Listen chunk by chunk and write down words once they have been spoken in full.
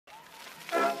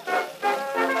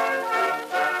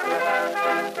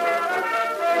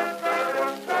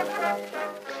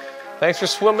Thanks for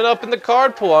swimming up in the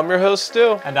card pool. I'm your host,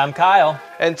 Stu. And I'm Kyle.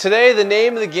 And today, the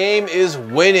name of the game is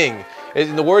winning.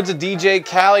 In the words of DJ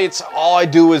Khaled, it's all I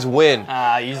do is win.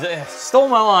 You stole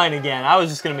my line again. I was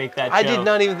just going to make that joke. I did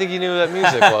not even think you knew who that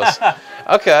music was.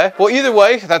 Okay. Well, either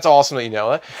way, that's awesome that you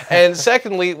know it. And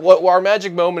secondly, what our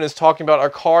magic moment is talking about are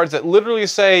cards that literally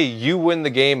say you win the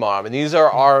game on. And these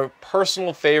are our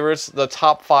personal favorites, the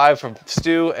top 5 from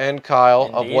Stu and Kyle.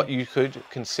 Indeed. Of what you could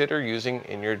consider using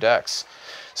in your decks.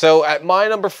 So at my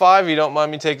number 5, you don't mind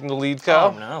me taking the lead,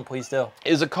 Kyle? Oh, no, please do.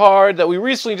 Is a card that we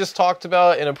recently just talked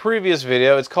about in a previous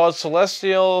video. It's called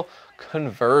Celestial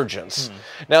Convergence.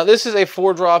 Now, this is a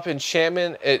 4-drop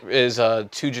enchantment. It is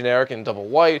 2 generic and double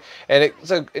white, and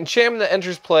it's an enchantment that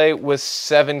enters play with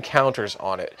 7 counters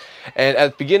on it. And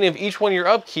at the beginning of each one of your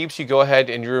upkeeps, you go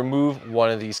ahead and you remove one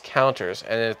of these counters.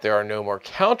 And if there are no more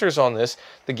counters on this,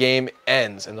 the game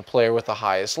ends, and the player with the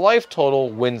highest life total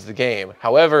wins the game.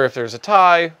 However, if there's a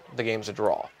tie, the game's a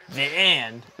draw. The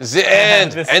end. The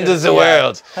end. End of the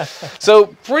world. So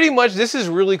pretty much this is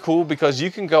really cool because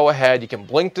you can go ahead, you can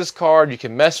blink this card, you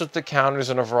can mess with the counters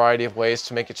in a variety of ways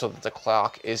to make it so that the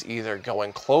clock is either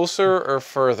going closer or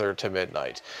further to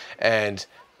midnight. And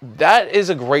that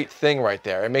is a great thing right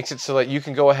there. It makes it so that you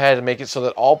can go ahead and make it so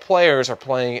that all players are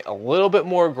playing a little bit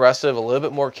more aggressive, a little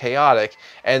bit more chaotic,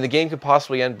 and the game could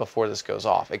possibly end before this goes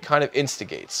off. It kind of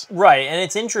instigates. Right, and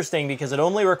it's interesting because it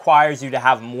only requires you to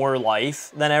have more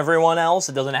life than everyone else.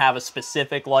 It doesn't have a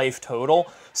specific life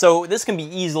total. So this can be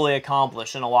easily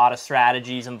accomplished in a lot of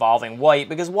strategies involving white,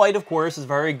 because white, of course, is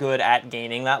very good at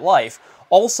gaining that life.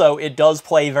 Also, it does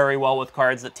play very well with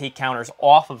cards that take counters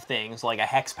off of things, like a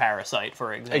Hex Parasite,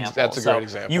 for example. That's a great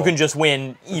example. You can just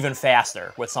win even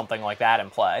faster with something like that in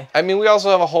play. I mean, we also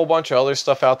have a whole bunch of other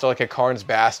stuff out there, like a Karn's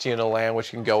Bastion, a land,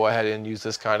 which can go ahead and use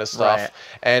this kind of stuff. Right.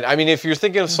 And, I mean, if you're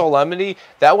thinking of Solemnity,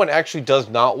 that one actually does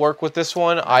not work with this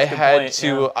one. I had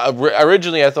to...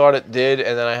 originally, I thought it did,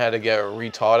 and then I had to get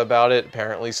retaught about it.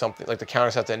 Apparently, something like the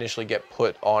counters have to initially get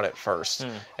put on it first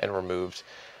and removed.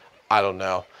 I don't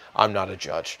know. I'm not a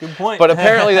judge. Good point. But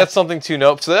apparently that's something to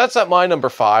note. So that's at my number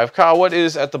 5. Kyle, what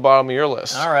is at the bottom of your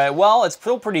list? All right. Well, it's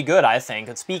still pretty good, I think.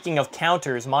 And speaking of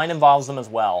counters, mine involves them as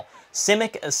well.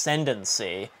 Simic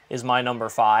Ascendancy is my number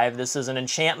 5. This is an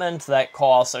enchantment that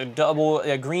costs a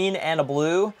green and a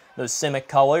blue, those Simic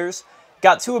colors.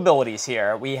 Got 2 abilities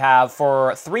here. We have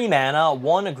for 3 mana,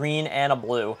 1 a green and a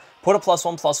blue. Put a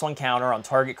 +1/+1 counter on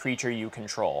target creature you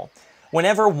control.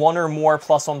 Whenever 1 or more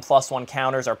 +1/+1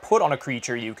 counters are put on a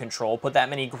creature you control, put that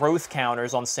many growth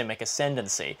counters on Simic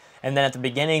Ascendancy. And then at the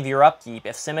beginning of your upkeep,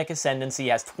 if Simic Ascendancy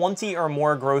has 20 or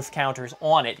more growth counters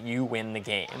on it, you win the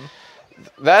game.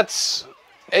 That's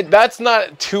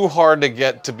not too hard to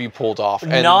get to be pulled off.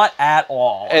 And, not at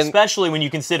all, especially when you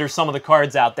consider some of the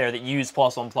cards out there that use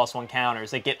 +1/+1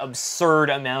 counters. They get absurd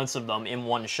amounts of them in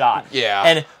one shot. Yeah.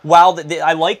 And while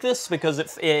I like this because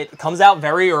it comes out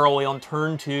very early on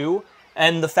turn 2,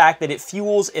 and the fact that it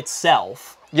fuels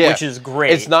itself, which is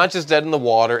great. It's not just dead in the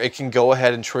water. It can go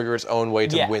ahead and trigger its own way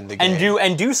to win the game.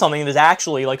 And do something that's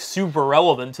actually like super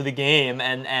relevant to the game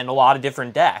and a lot of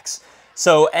different decks.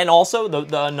 So, and also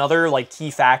another like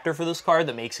key factor for this card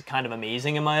that makes it kind of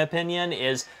amazing in my opinion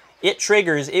is it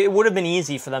triggers. It would have been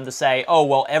easy for them to say, oh,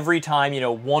 well, every time,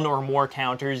 1 or more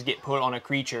counters get put on a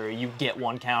creature, you get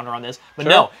 1 counter on this. But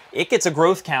no, it gets a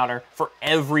growth counter for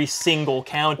every single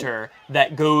counter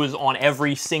that goes on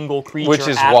every single creature which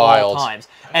is at wild. all times.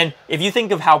 And if you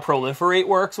think of how Proliferate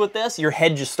works with this, your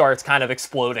head just starts kind of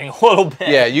exploding a little bit.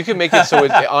 Yeah, you can make it so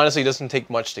it honestly doesn't take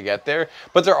much to get there.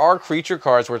 But there are creature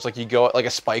cards where it's like you go, like a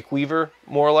Spike Weaver,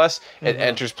 more or less. It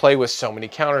enters play with so many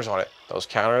counters on it. Those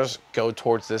counters go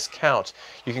towards this count.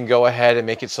 You can go ahead and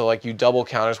make it so like you double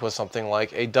counters with something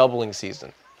like a Doubling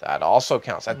Season. That also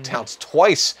counts. That counts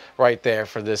twice right there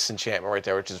for this enchantment right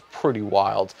there, which is pretty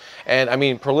wild. And I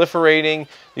mean, proliferating,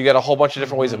 you got a whole bunch of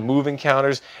different ways of moving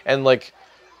counters. And like,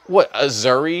 what,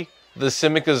 Azuri? The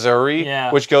Simic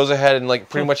Azuri, which goes ahead and like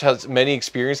pretty much has many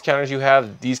experience counters you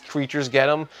have. These creatures get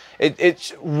them.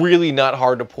 It's really not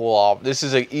hard to pull off. This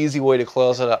is an easy way to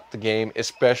close out the game,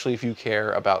 especially if you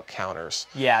care about counters.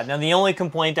 Yeah, now the only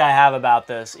complaint I have about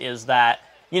this is that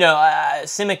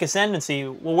Simic Ascendancy.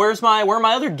 Well, where are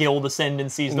my other guild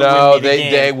ascendancies? No,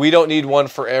 we don't need one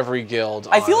for every guild.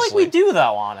 Honestly. I feel like we do,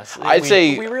 though.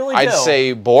 Honestly, we really do. I'd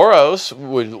say Boros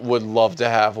would love to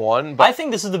have one. But I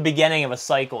think this is the beginning of a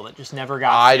cycle that just never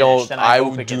got finished.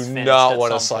 I do not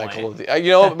want a cycle.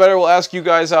 You know, better we'll ask you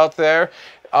guys out there.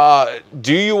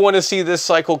 Do you want to see this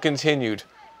cycle continued?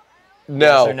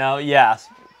 No. Yes or no? Yes.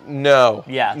 No.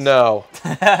 Yes. No.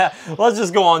 Let's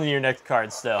just go on to your next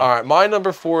card still. All right, my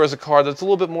number 4 is a card that's a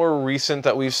little bit more recent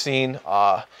that we've seen.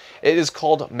 It is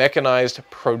called Mechanized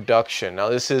Production. Now,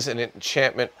 this is an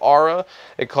enchantment aura.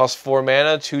 It costs 4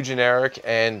 mana, 2 generic,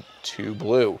 and 2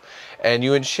 blue. And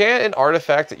you enchant an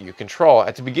artifact that you control.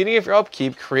 At the beginning of your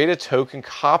upkeep, create a token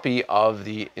copy of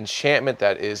the enchantment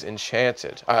that is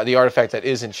enchanted, the artifact that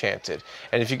is enchanted.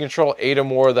 And if you control 8 or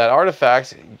more of that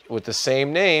artifact with the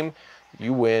same name,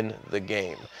 you win the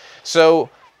game. So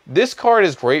this card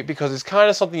is great because it's kind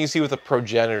of something you see with a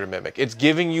Progenitor Mimic. It's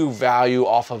giving you value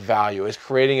off of value. It's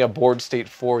creating a board state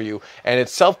for you, and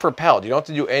it's self-propelled. You don't have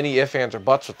to do any ifs, ands, or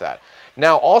buts with that.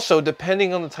 Now, also,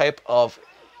 depending on the type of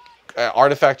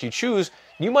artifact you choose,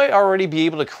 you might already be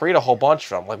able to create a whole bunch of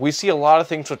them. Like, we see a lot of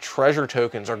things with treasure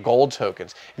tokens or gold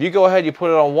tokens. If you go ahead, you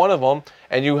put it on one of them,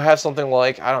 and you have something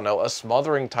like, I don't know, a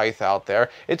Smothering Tithe out there,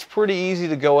 it's pretty easy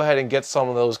to go ahead and get some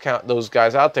of those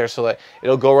guys out there so that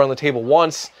it'll go around the table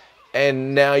once,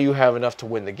 and now you have enough to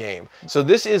win the game. So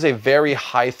this is a very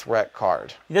high threat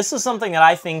card. This is something that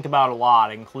I think about a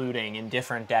lot, including in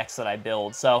different decks that I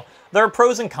build. So there are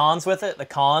pros and cons with it. The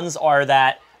cons are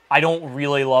that I don't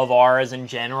really love auras in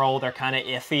general. They're kind of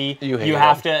iffy. You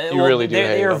have them. You really do hate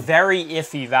them. They're very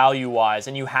iffy value-wise,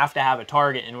 and you have to have a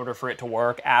target in order for it to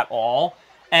work at all.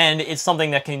 And it's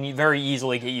something that can very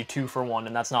easily get you 2 for 1,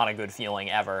 and that's not a good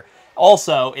feeling ever.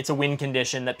 Also, it's a win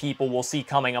condition that people will see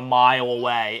coming a mile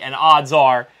away, and odds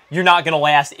are you're not going to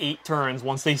last 8 turns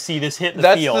once they see this hit the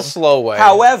field. That's the slow way.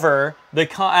 However,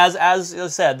 as I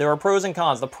said, there are pros and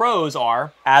cons. The pros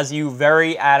are, as you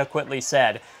very adequately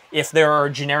said, if there are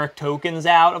generic tokens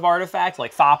out of artifacts,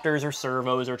 like Thopters or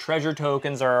Servos or treasure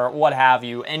tokens or what have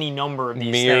you, any number of these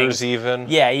Mirrors things. even.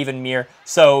 Yeah, even Mirror.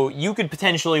 So you could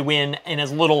potentially win in as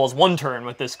little as 1 turn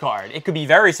with this card. It could be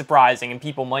very surprising, and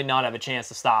people might not have a chance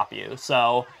to stop you.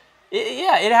 So,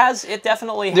 yeah, it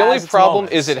definitely has The only problem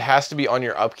moments. is it has to be on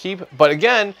your upkeep. But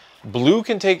again, blue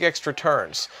can take extra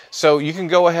turns. So you can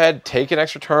go ahead, take an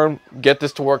extra turn, get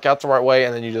this to work out the right way,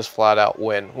 and then you just flat out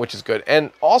win, which is good.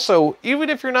 And also, even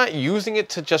if you're not using it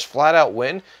to just flat out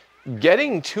win,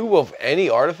 getting 2 of any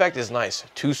artifact is nice.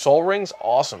 2 Soul Rings,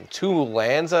 awesome. 2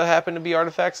 lands that happen to be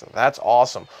artifacts, that's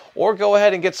awesome. Or go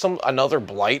ahead and get another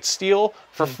Blight Steel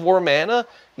for 4 mana.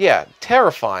 Yeah,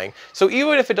 terrifying. So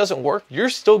even if it doesn't work, you're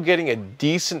still getting a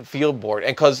decent field board,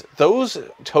 and because those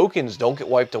tokens don't get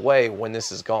wiped away when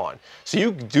this is gone. So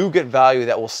you do get value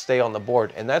that will stay on the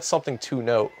board, and that's something to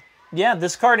note. Yeah,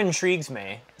 this card intrigues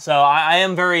me. So I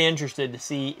am very interested to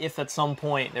see if at some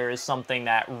point there is something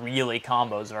that really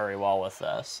combos very well with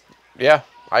this. Yeah,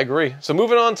 I agree. So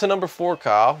moving on to number 4,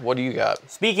 Kyle, what do you got?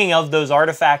 Speaking of those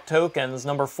artifact tokens,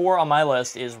 number 4 on my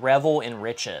list is Revel in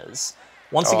Riches.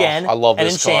 Once again, I love an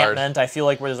this card. enchantment. I feel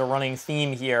like there's a running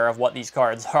theme here of what these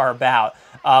cards are about.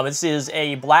 This is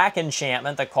a black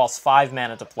enchantment that costs 5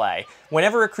 mana to play.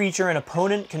 Whenever a creature an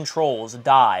opponent controls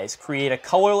dies, create a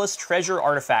colorless treasure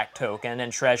artifact token,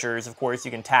 and treasures, of course,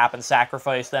 you can tap and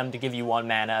sacrifice them to give you 1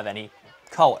 mana of any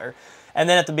color. And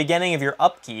then at the beginning of your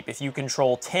upkeep, if you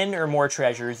control 10 or more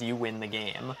treasures, you win the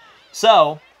game.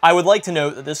 So, I would like to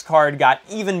note that this card got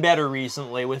even better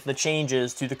recently with the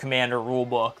changes to the Commander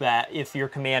rulebook, that if your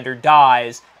commander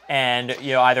dies and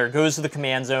either goes to the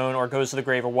command zone or goes to the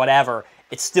grave or whatever,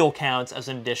 it still counts as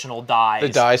an additional dies. The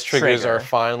dies triggers trigger. are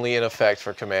finally in effect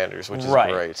for commanders, which is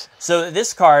great. So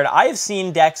this card, I have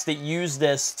seen decks that use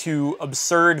this to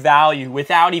absurd value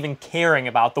without even caring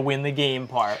about the win the game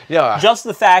part. Yeah. Just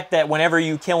the fact that whenever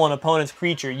you kill an opponent's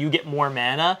creature, you get more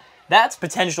mana. That's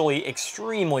potentially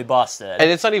extremely busted.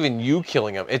 And it's not even you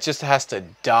killing them. It just has to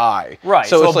die. Right,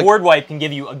 so it's a board wipe can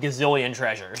give you a gazillion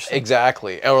treasures.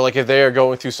 Exactly. Or like if they are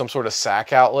going through some sort of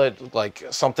sack outlet, like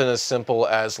something as simple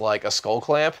as like a Skull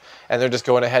Clamp, and they're just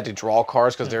going ahead to draw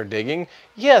cards because they're digging,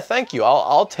 yeah, thank you.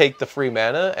 I'll take the free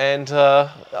mana and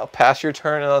I'll pass your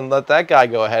turn and let that guy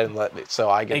go ahead and let me, so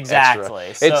I get exactly.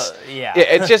 extra. So, yeah.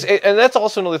 It's just, and that's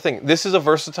also another thing. This is a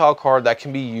versatile card that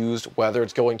can be used whether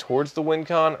it's going towards the win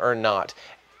con or not.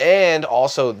 And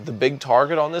also, the big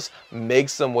target on this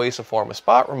makes them waste a form of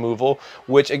spot removal,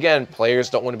 which, again, players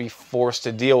don't want to be forced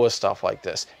to deal with stuff like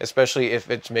this, especially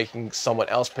if it's making someone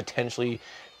else potentially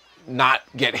not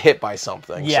get hit by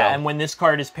something. Yeah, and when this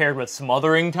card is paired with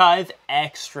Smothering Tithe,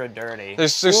 extra dirty.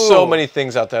 There's so many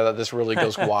things out there that this really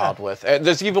goes wild with. And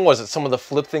there's even, some of the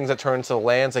flip things that turn into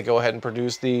lands that go ahead and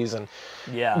produce these. And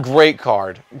yeah. Great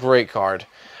card. Great card.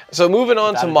 So moving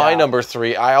on to my number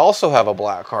 3, I also have a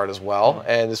black card as well,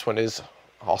 and this one is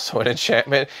also an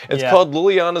enchantment. It's called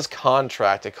Liliana's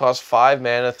Contract. It costs 5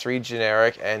 mana, 3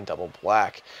 generic, and double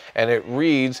black. And it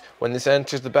reads, when this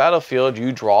enters the battlefield,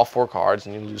 you draw 4 cards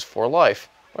and you lose 4 life.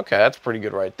 Okay, that's pretty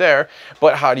good right there.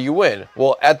 But how do you win?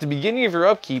 Well, at the beginning of your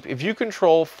upkeep, if you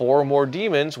control 4 or more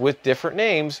demons with different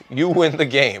names, you win the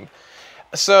game.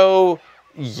 So,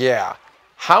 yeah.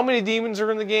 How many demons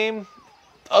are in the game?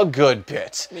 A good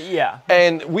bit. Yeah.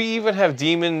 And we even have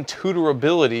demon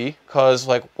tutorability, because,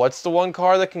 like, what's the one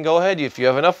card that can go ahead? If you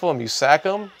have enough of them, you sack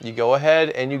them, you go ahead,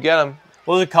 and you get them.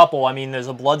 Well, there's a couple. I mean, there's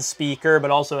a Blood Speaker, but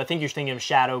also I think you're thinking of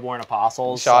Shadowborn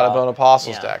Apostles. Shadowborn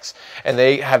Apostles yeah. decks. And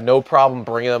they have no problem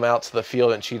bringing them out to the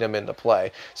field and cheat them into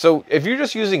play. So if you're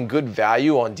just using good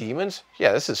value on demons,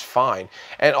 yeah, this is fine.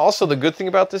 And also the good thing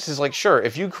about this is, like, sure,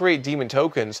 if you create demon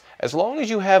tokens, as long as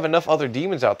you have enough other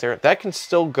demons out there, that can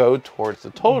still go towards the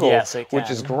total, yes, it can.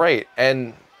 which is great.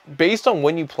 And based on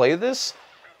when you play this,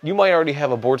 you might already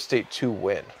have a board state 2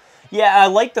 win. Yeah, I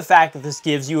like the fact that this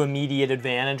gives you immediate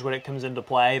advantage when it comes into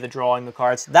play, the drawing the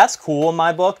cards. That's cool in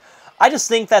my book. I just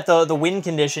think that the win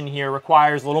condition here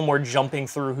requires a little more jumping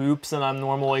through hoops than I'm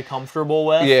normally comfortable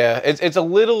with. Yeah, it's a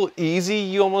little easy,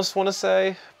 you almost want to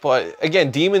say. But again,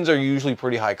 demons are usually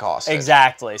pretty high cost.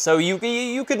 Exactly. So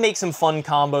you could make some fun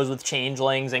combos with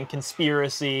Changelings and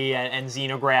Conspiracy and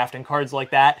Xenograph and cards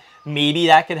like that. Maybe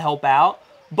that could help out.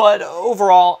 But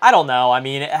overall, I don't know. I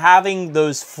mean, having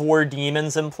those 4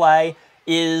 demons in play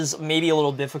is maybe a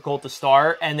little difficult to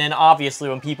start, and then obviously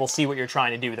when people see what you're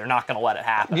trying to do, they're not going to let it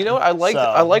happen. You know what? I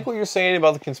like what you're saying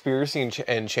about the Conspiracy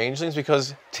and Changelings,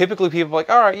 because typically people are like,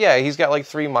 all right, yeah, he's got like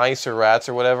 3 mice or rats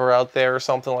or whatever out there or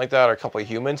something like that, or a couple of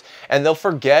humans, and they'll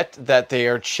forget that they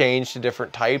are changed to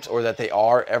different types or that they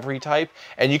are every type,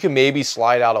 and you can maybe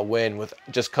slide out a win with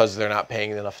just because they're not paying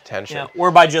enough attention. Yeah,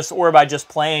 or by just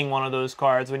playing one of those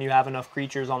cards when you have enough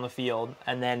creatures on the field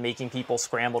and then making people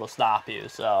scramble to stop you.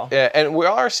 So yeah, and we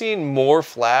are seeing more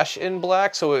flash in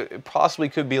black, so it possibly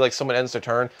could be like someone ends their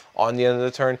turn. On the end of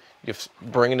the turn, you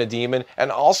bring in a demon.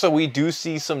 And also, we do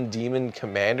see some demon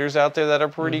commanders out there that are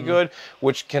pretty good,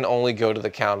 which can only go to the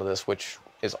count of this, which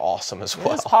is awesome as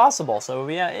well. It's possible. So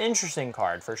yeah, interesting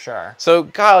card for sure. So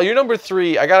Kyle, you're number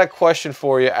 3. I got a question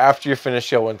for you after you finish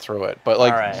going through it, but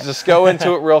like just go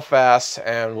into it real fast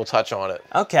and we'll touch on it.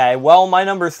 Okay, well, my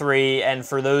number 3, and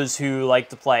for those who like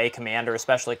to play Commander,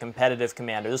 especially competitive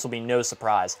Commander, this will be no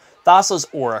surprise. Thassa's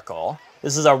Oracle.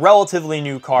 This is a relatively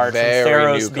new card from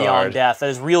Theros Beyond Death that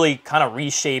has really kind of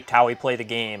reshaped how we play the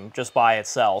game just by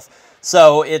itself.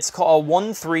 So it's called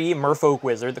 1/3 Merfolk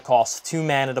Wizard that costs 2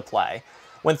 mana to play.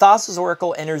 When Thassa's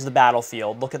Oracle enters the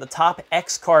battlefield, look at the top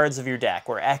X cards of your deck,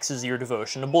 where X is your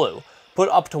devotion to blue. Put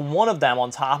up to 1 of them on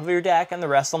top of your deck and the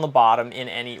rest on the bottom in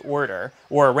any order,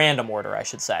 or a random order, I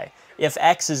should say. If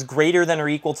X is greater than or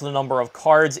equal to the number of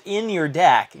cards in your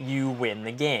deck, you win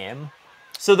the game.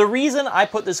 So the reason I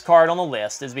put this card on the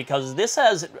list is because this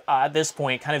has, at this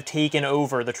point, kind of taken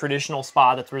over the traditional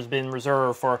spot that's been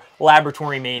reserved for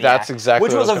Laboratory Maniac. That's exactly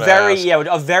what I was going to ask.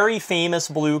 a very famous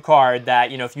blue card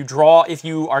that, you know, if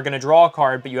you are going to draw a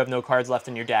card but you have no cards left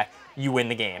in your deck, you win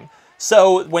the game.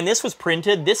 So when this was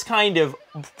printed, this kind of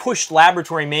pushed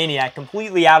Laboratory Maniac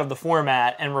completely out of the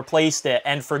format and replaced it,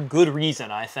 and for good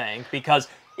reason, I think, because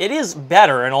it is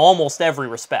better in almost every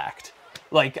respect.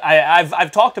 Like,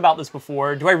 I've talked about this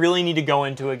before. Do I really need to go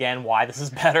into again why this is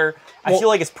better? I feel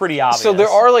like it's pretty obvious. So there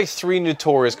are like 3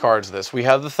 notorious cards of this. We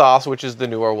have the Thassa, which is the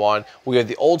newer one. We have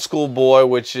the Old School Boy,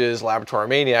 which is Laboratory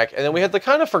Maniac. And then we have the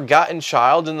kind of forgotten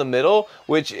child in the middle,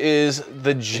 which is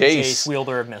the Jace.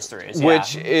 Wielder of Mysteries.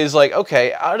 Which is like,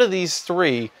 okay, out of these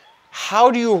 3, how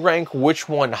do you rank which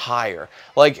one higher?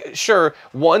 Like, sure,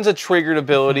 one's a triggered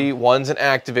ability, one's an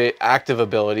active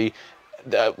ability.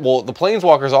 Well, the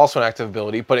Planeswalker is also an active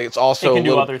ability, but it's also it can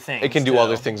do other things. It can do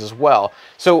other things as well.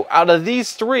 So out of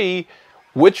these 3,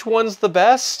 which one's the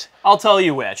best? I'll tell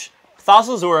you which.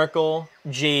 Thassa's Oracle,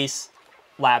 Jace,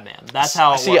 Labman. That's how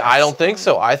it works. See, I don't think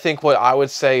so. I think what I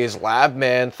would say is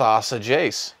Labman, Thassa,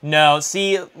 Jace. No,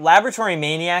 see, Laboratory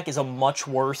Maniac is a much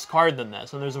worse card than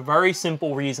this, and there's a very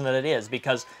simple reason that it is,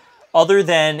 because other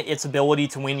than its ability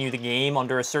to win you the game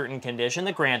under a certain condition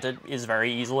that, granted, is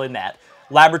very easily met,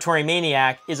 Laboratory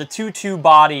Maniac is a 2/2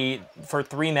 body for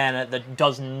 3 mana that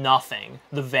does nothing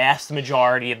the vast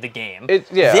majority of the game.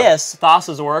 This,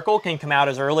 Thassa's Oracle, can come out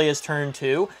as early as turn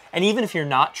 2, and even if you're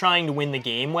not trying to win the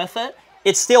game with it,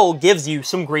 it still gives you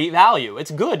some great value.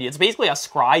 It's good. It's basically a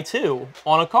Scry 2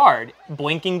 on a card.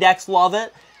 Blinking decks love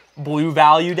it. Blue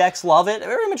value decks love it.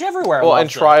 Very much everywhere. Well, and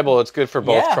tribal, it's good for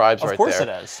both tribes right there. Of course it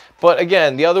is. But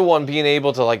again, the other one, being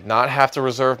able to like not have to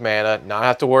reserve mana, not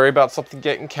have to worry about something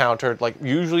getting countered. Like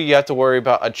usually you have to worry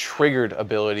about a triggered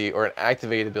ability or an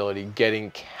activated ability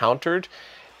getting countered,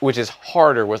 which is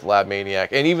harder with Lab Maniac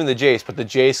and even the Jace. But the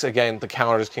Jace, again, the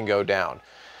counters can go down.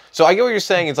 So I get what you're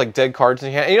saying. It's like dead cards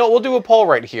in hand. And, you know, we'll do a poll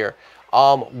right here.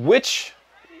 Which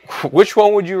Which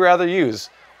one would you rather use?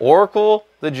 Oracle,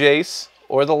 the Jace,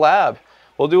 or the Lab?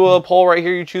 We'll do a poll right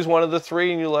here. You choose one of the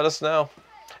three and you let us know.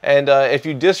 And if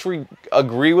you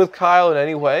disagree with Kyle in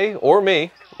any way, or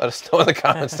me, let us know in the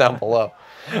comments down below.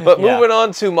 But moving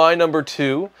on to my number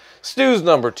 2, Stu's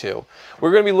number 2.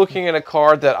 We're going to be looking at a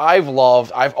card that I've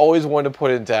loved. I've always wanted to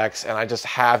put in decks, and I just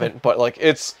haven't. But like,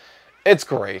 it's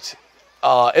great.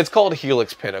 It's called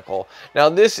Helix Pinnacle. Now,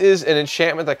 this is an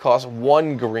enchantment that costs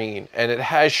 1 green, and it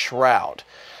has Shroud.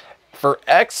 For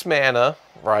X mana,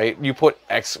 right, you put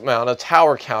X amount of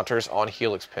tower counters on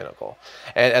Helix Pinnacle.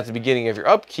 And at the beginning of your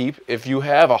upkeep, if you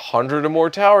have 100 or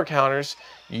more tower counters,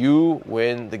 you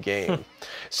win the game.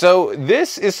 So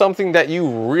this is something that you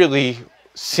really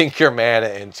sink your mana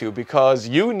into, because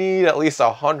you need at least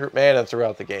 100 mana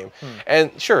throughout the game. And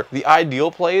sure, the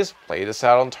ideal play is play this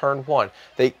out on turn 1.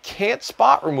 They can't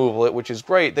spot removal it, which is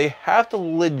great. They have to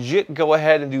legit go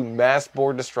ahead and do mass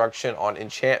board destruction on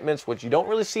enchantments, which you don't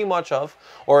really see much of,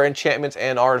 or enchantments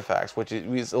and artifacts, which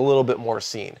is a little bit more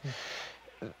seen.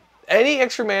 Any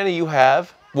extra mana you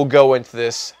have will go into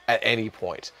this at any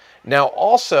point. Now,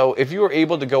 also, if you are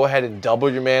able to go ahead and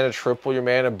double your mana, triple your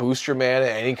mana, boost your mana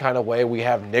any kind of way, we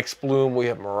have Nyx Bloom, we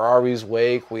have Mirari's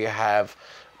Wake, we have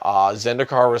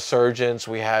Zendikar Resurgence,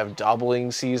 we have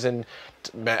Doubling Season,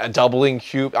 Doubling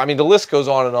Cube. I mean, the list goes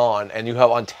on, and you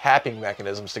have untapping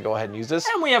mechanisms to go ahead and use this.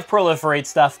 And we have Proliferate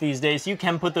stuff these days. You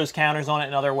can put those counters on it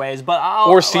in other ways, but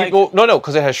well, no,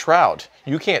 because it has Shroud.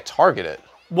 You can't target it.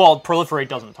 Well, Proliferate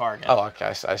doesn't target. Oh,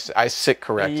 okay. I sit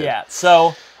corrected. Yeah,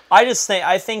 so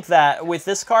I think that with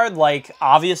this card, like,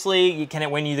 obviously, can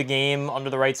it win you the game under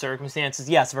the right circumstances?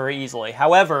 Yes, very easily.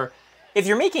 However, if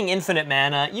you're making infinite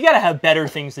mana, you gotta have better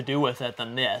things to do with it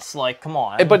than this. Like, come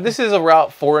on. But this is a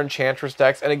route for Enchantress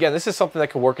decks, and again, this is something that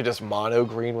can work in just mono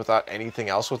green without anything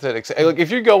else with it. Like, if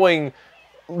you're going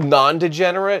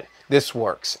non-degenerate, this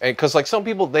works. And because like some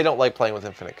people, they don't like playing with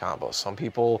infinite combos. Some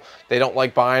people, they don't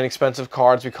like buying expensive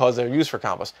cards because they're used for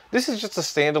combos. This is just a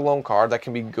standalone card that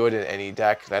can be good in any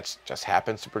deck that just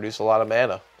happens to produce a lot of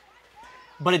mana.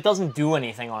 But it doesn't do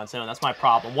anything on its own. That's my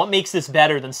problem. What makes this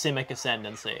better than Simic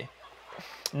Ascendancy?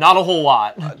 Not a whole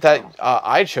lot.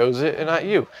 I chose it and not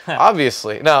you,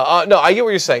 obviously. No, no, I get what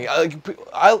you're saying.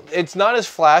 It's not as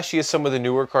flashy as some of the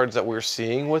newer cards that we're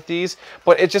seeing with these,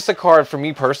 but it's just a card, for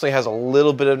me personally, has a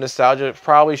little bit of nostalgia. It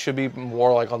probably should be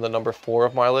more like on the number 4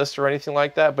 of my list or anything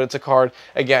like that, but it's a card,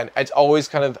 again, it's always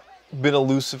kind of been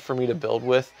elusive for me to build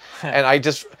with. And I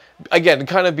just, again,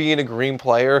 kind of being a green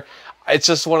player, it's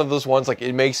just one of those ones, like,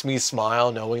 it makes me smile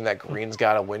knowing that green's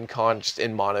got a win con just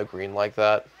in mono green like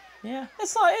that. Yeah,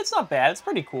 it's not bad. It's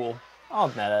pretty cool. I'll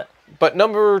admit it. But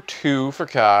number 2 for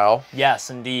Kyle.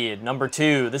 Yes, indeed. Number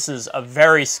 2. This is a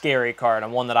very scary card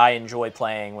and one that I enjoy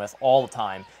playing with all the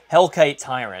time. Hellkite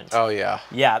Tyrant. Oh, yeah.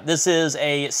 Yeah, this is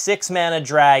a 6-mana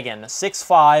dragon,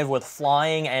 6/5 with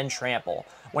flying and trample.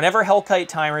 Whenever Hellkite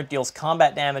Tyrant deals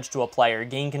combat damage to a player,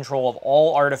 gain control of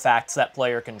all artifacts that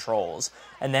player controls.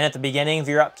 And then at the beginning of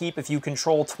your upkeep, if you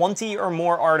control 20 or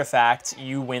more artifacts,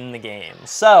 you win the game.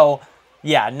 So,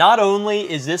 yeah, not only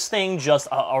is this thing just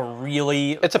a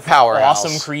really it's a powerhouse,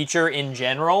 awesome creature in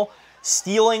general,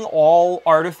 stealing all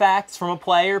artifacts from a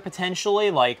player,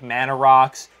 potentially, like mana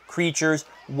rocks, creatures,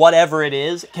 whatever it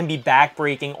is, can be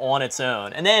backbreaking on its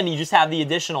own. And then you just have the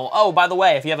additional, oh, by the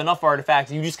way, if you have enough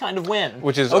artifacts, you just kind of win.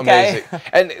 Which is amazing.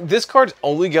 And this card's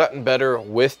only gotten better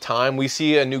with time. We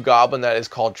see a new goblin that is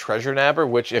called Treasure Nabber,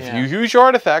 which if you use your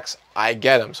artifacts, I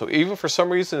get them. So even for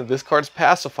some reason, if this card's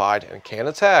pacified and can't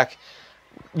attack,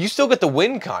 you still get the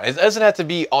win con. It doesn't have to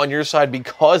be on your side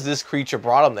because this creature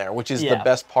brought him there, which is the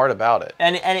best part about it.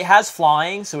 And it has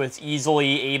flying, so it's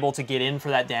easily able to get in for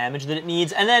that damage that it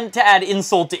needs. And then to add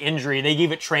insult to injury, they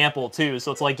give it trample too.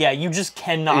 So it's like, yeah, you just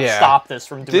cannot stop this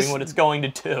from doing what it's going to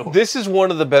do. This is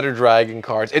one of the better dragon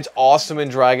cards. It's awesome in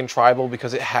Dragon Tribal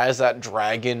because it has that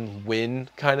dragon win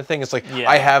kind of thing. It's like,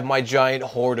 I have my giant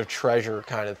hoard of treasure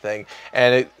kind of thing.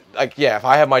 And it, like, yeah, if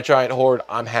I have my giant horde,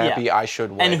 I'm happy, I should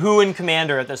win. And who in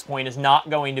Commander at this point is not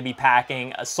going to be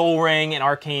packing a Soul Ring, an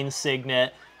Arcane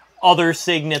Signet, other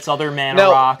Signets, other mana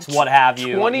rocks, what have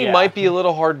you. 20 might be a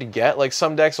little hard to get. Like,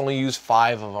 some decks only use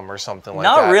 5 of them or something like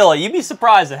that. Not really. You'd be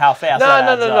surprised at how fast that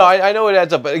adds up. No. I know it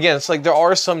adds up. But again, it's like there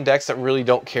are some decks that really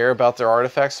don't care about their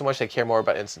artifacts so much. They care more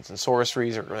about instants and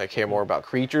sorceries, or they care more about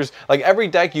creatures. Like, every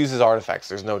deck uses artifacts.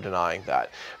 There's no denying that.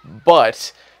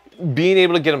 But being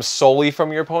able to get them solely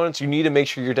from your opponents, you need to make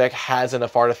sure your deck has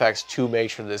enough artifacts to make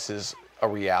sure this is a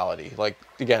reality. Like,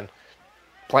 again,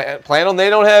 Plan on they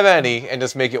don't have any and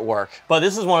just make it work. But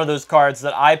this is one of those cards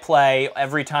that I play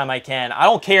every time I can. I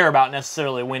don't care about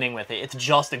necessarily winning with it. It's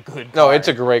just a good card. No, it's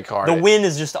a great card. The win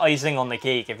is just icing on the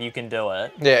cake if you can do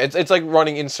it. Yeah, it's like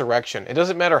running Insurrection. It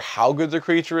doesn't matter how good the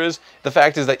creature is. The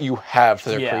fact is that you have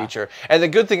the creature. And the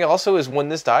good thing also is when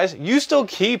this dies, you still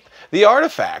keep the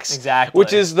artifacts. Exactly.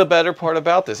 Which is the better part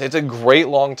about this. It's a great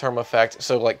long-term effect.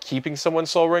 So like keeping someone's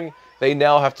Soul Ring, they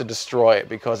now have to destroy it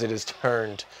because it has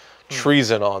turned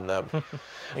treason on them.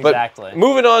 Exactly. But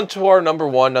moving on to our number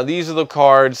one. Now these are the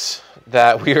cards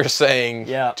that we are saying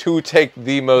to take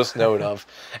the most note of.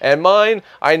 And mine,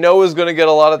 I know is going to get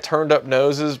a lot of turned up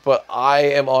noses, but I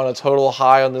am on a total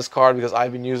high on this card because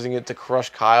I've been using it to crush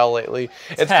Kyle lately.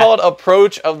 It's called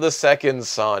Approach of the Second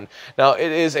Sun. Now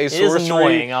it is a sorcery. It is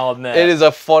annoying, I'll admit. It is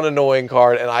a fun, annoying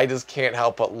card, and I just can't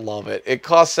help but love it. It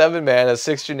costs 7 mana,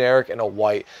 6 generic, and a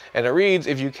white. And it reads,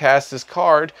 if you cast this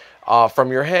card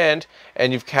from your hand,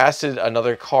 and you've casted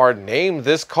another card named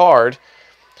this card,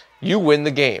 you win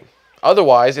the game.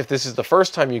 Otherwise, if this is the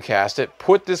first time you cast it,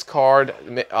 put this card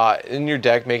in your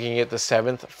deck, making it the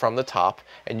 7th from the top,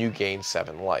 and you gain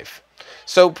 7 life.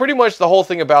 So pretty much the whole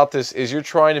thing about this is you're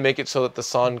trying to make it so that the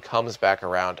sun comes back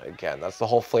around again. That's the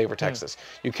whole flavor text this.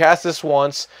 You cast this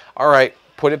once, all right,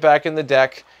 put it back in the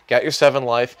deck, get your 7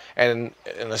 life, and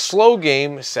in a slow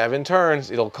game, 7 turns,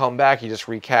 it'll come back, you just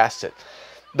recast it.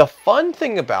 The fun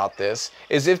thing about this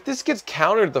is if this gets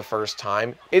countered the first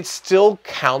time, it still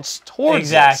counts towards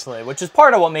Exactly, which is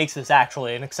part of what makes this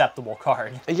actually an acceptable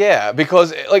card. Yeah,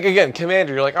 because, like, again,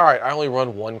 Commander, you're like, all right, I only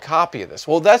run 1 copy of this.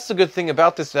 Well, that's the good thing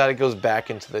about this, that it goes back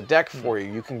into the deck for you.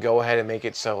 You can go ahead and make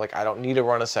it so, like, I don't need to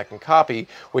run a second copy,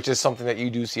 which is something that you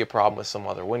do see a problem with some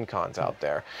other win cons out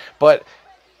there. But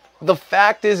the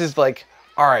fact is like,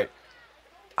 all right,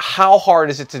 how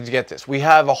hard is it to get this? We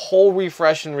have a whole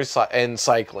refresh and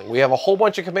cycling. We have a whole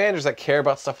bunch of commanders that care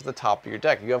about stuff at the top of your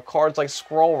deck. You have cards like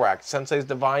Scroll Rack, Sensei's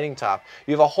Divining Top.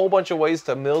 You have a whole bunch of ways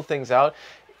to mill things out.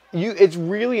 It's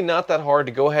really not that hard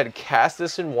to go ahead and cast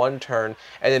this in 1 turn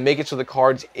and then make it so the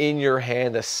card's in your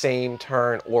hand the same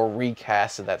turn or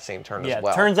recast at that same turn as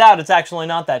well. Yeah, turns out it's actually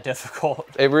not that difficult.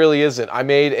 It really isn't. I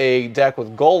made a deck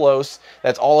with Golos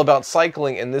that's all about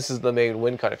cycling, and this is the main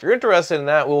win con. If you're interested in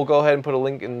that, we'll go ahead and put a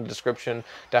link in the description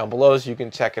down below so you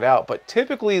can check it out. But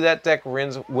typically that deck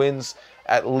wins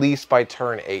at least by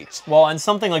turn 8. Well, and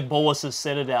something like Bolas's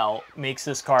Citadel makes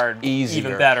this card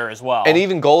even better as well. And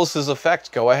even Golas's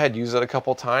effect, go ahead, use it a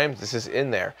couple times. This is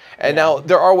in there. And now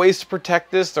there are ways to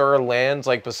protect this. There are lands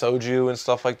like Basoju and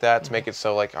stuff like that to make it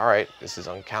so, like, all right, this is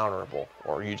uncounterable,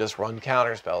 or you just run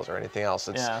counter spells or anything else.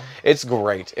 It's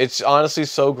great. It's honestly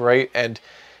so great, and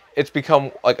it's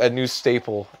become like a new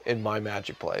staple in my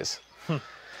Magic plays.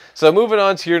 So moving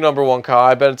on to your number 1, Kyle.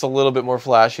 I bet it's a little bit more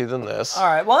flashy than this. All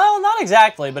right. Well, not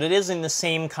exactly, but it is in the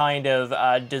same kind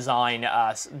of design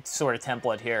sort of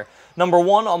template here. Number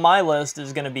 1 on my list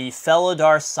is going to be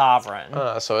Felidar Sovereign.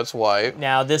 So it's white.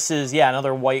 Now, this is,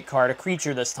 another white card, a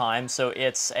creature this time. So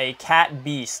it's a cat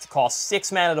beast. Costs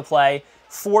 6 mana to play,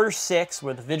 4/6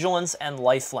 with vigilance and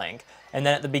lifelink. And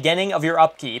then at the beginning of your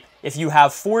upkeep, if you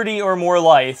have 40 or more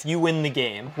life, you win the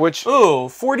game. Ooh,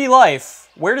 40 life.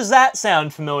 Where does that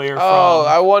sound familiar from? Oh,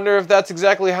 I wonder if that's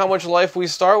exactly how much life we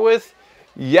start with?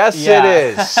 Yes, it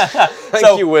is.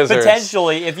 Thank you, Wizards.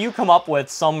 Potentially, if you come up with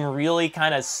some really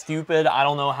kind of stupid, I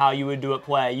don't know how you would do it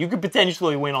play, you could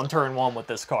potentially win on turn 1 with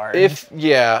this card. If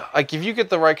you get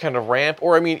the right kind of ramp,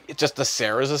 or I mean, just the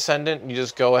Sarah's Ascendant, you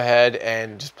just go ahead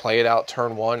and just play it out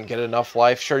turn 1, get enough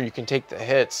life. Sure, you can take the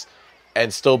hits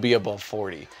and still be above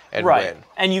 40 and win.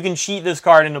 And you can cheat this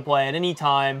card into play at any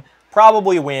time,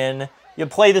 probably win. You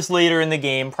play this later in the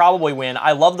game, probably win.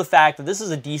 I love the fact that this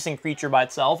is a decent creature by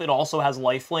itself. It also has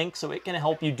lifelink, so it can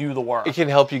help you do the work. It can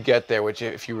help you get there, which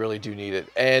if you really do need it.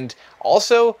 And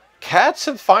also, cats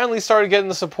have finally started getting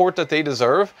the support that they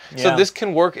deserve. So this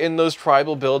can work in those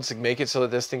tribal builds to make it so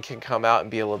that this thing can come out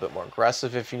and be a little bit more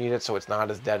aggressive if you need it, so it's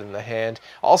not as dead in the hand.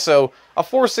 Also, a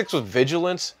 4/6 with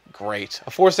vigilance, great.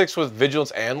 A 4/6 with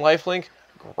vigilance and lifelink,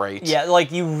 great. Yeah,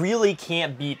 like, you really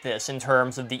can't beat this in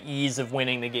terms of the ease of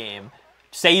winning the game.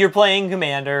 Say you're playing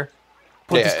Commander,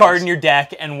 put this card in your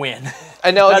deck and win.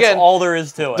 And now That's again, all there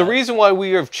is to it. The reason why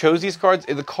we have chose these cards,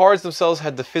 the cards themselves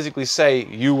had to physically say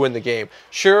you win the game.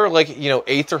 Sure, like, you know,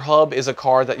 Aether Hub is a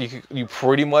card that you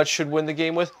pretty much should win the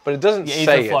game with, but it doesn't say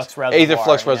Aether Flux Reservoir. Aether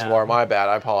Flux Reservoir, my bad.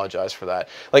 I apologize for that.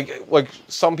 Like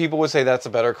some people would say that's a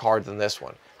better card than this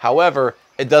one. However,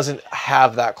 it doesn't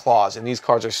have that clause, and these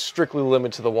cards are strictly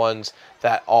limited to the ones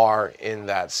that are in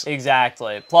that.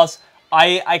 Exactly. Plus,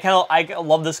 I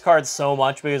love this card so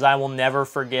much because I will never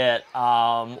forget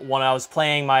when I was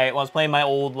playing my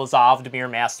old Lazav Dimir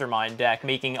Mastermind deck,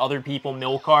 making other people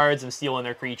mill cards and stealing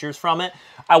their creatures from it.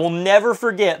 I will never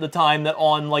forget the time that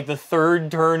on like the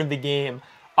 3rd turn of the game,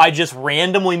 I just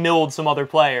randomly milled some other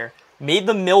player, made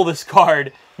them mill this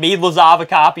card, made Lazav a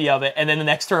copy of it, and then the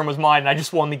next turn was mine, and I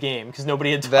just won the game because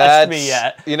nobody had touched me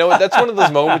yet. You know what? That's one of those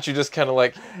moments you just kind of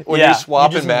like, when Yeah, you're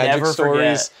swapping you Magic never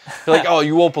stories, you're like, oh,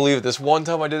 you won't believe it. This one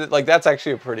time I did it. Like, that's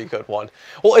actually a pretty good one.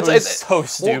 Well, it's so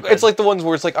stupid. Well, it's like the ones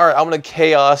where it's like, all right, I'm going to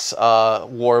Chaos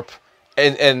Warp,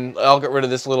 and I'll get rid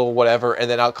of this little whatever, and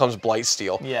then out comes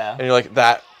Blightsteel. Yeah. And you're like,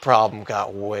 that problem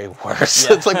got way worse.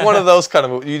 Yeah. It's like one of those kind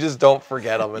of moves. You just don't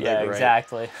forget them. And Yeah, they're great.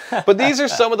 exactly. But these are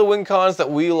some of the win cons that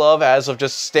we love as of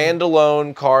just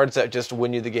standalone cards that just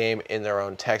win you the game in their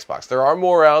own text box. There are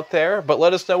more out there, but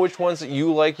let us know which ones that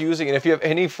you like using. And if you have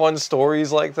any fun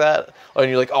stories like that, and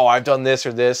you're like, oh, I've done this,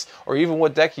 or even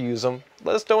what deck you use them,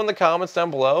 let us know in the comments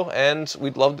down below, and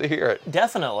we'd love to hear it.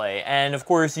 Definitely. And of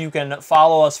course, you can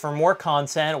follow us for more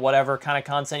content, whatever kind of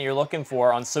content you're looking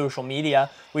for on social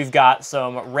media. We've got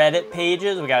some Reddit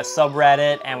pages, we got a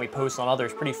subreddit, and we post on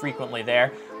others pretty frequently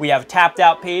there. We have a Tapped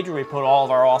Out page where we put all of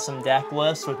our awesome deck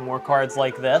lists with more cards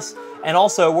like this. And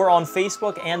also, we're on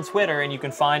Facebook and Twitter, and you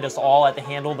can find us all at the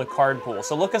handle The Card Pool.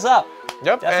 So look us up.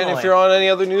 Yep, Definitely. And if you're on any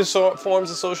other news forms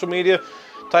of social media,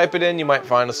 type it in, you might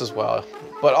find us as well.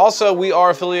 But also, we are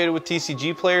affiliated with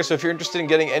TCG Player, so if you're interested in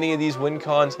getting any of these win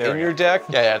cons in your deck,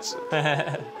 yeah, it's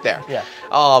there.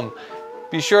 Yeah.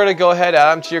 Be sure to go ahead,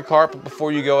 add them to your cart, but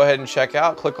before you go ahead and check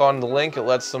out, click on the link. It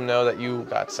lets them know that you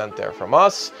got sent there from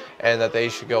us, and that they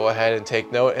should go ahead and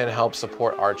take note and help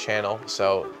support our channel.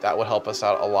 So that would help us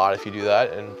out a lot if you do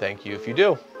that, and thank you if you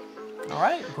do. All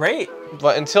right, great.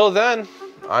 But until then,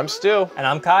 I'm Stu. And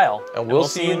I'm Kyle. And we'll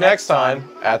see you next time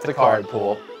at the Card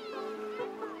Pool.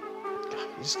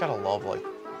 You just gotta love, like,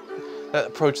 that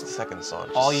approach to the second song.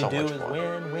 Just All you so do much is fun.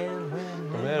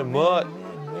 win.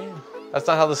 That's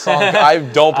not how the song. I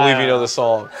don't believe you know the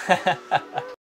song.